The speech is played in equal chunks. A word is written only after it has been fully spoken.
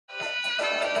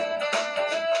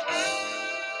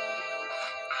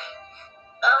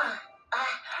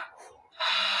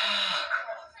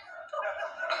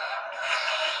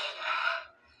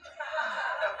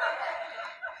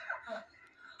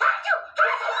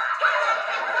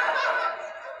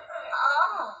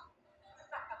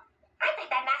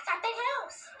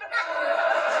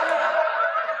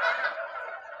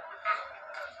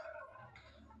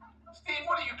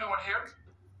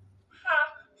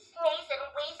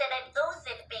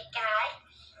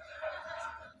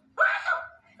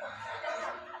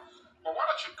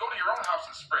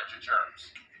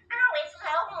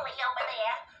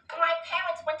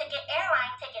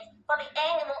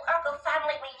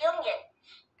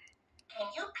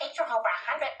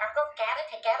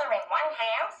together in one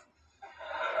house?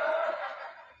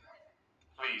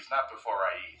 Please, not before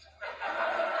I eat.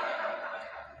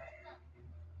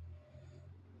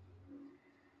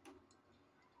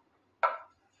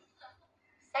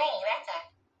 Say,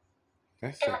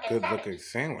 That's a good-looking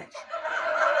sandwich.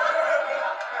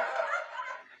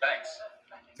 Thanks.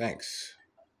 Thanks.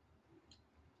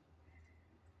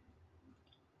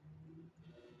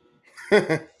 Would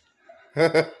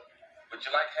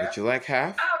you like half? Would you like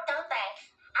half? Oh, no thanks.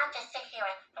 I'll just sit here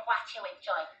and watch you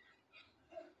enjoy.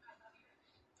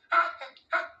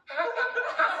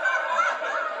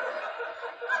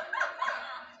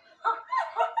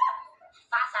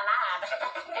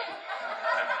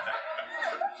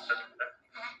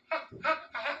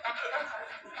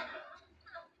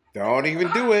 Don't even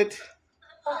do it.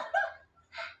 Oh,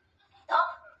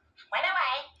 went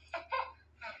away.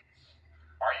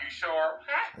 Are you sure?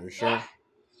 Are you sure? Yes.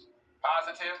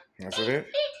 Positive? That's it?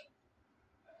 Eat.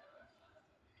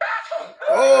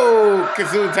 Oh,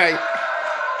 kazoo tight.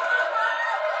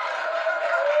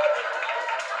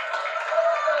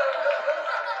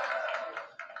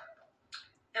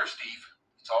 Here, Steve.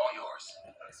 It's all yours.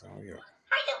 That's all yours.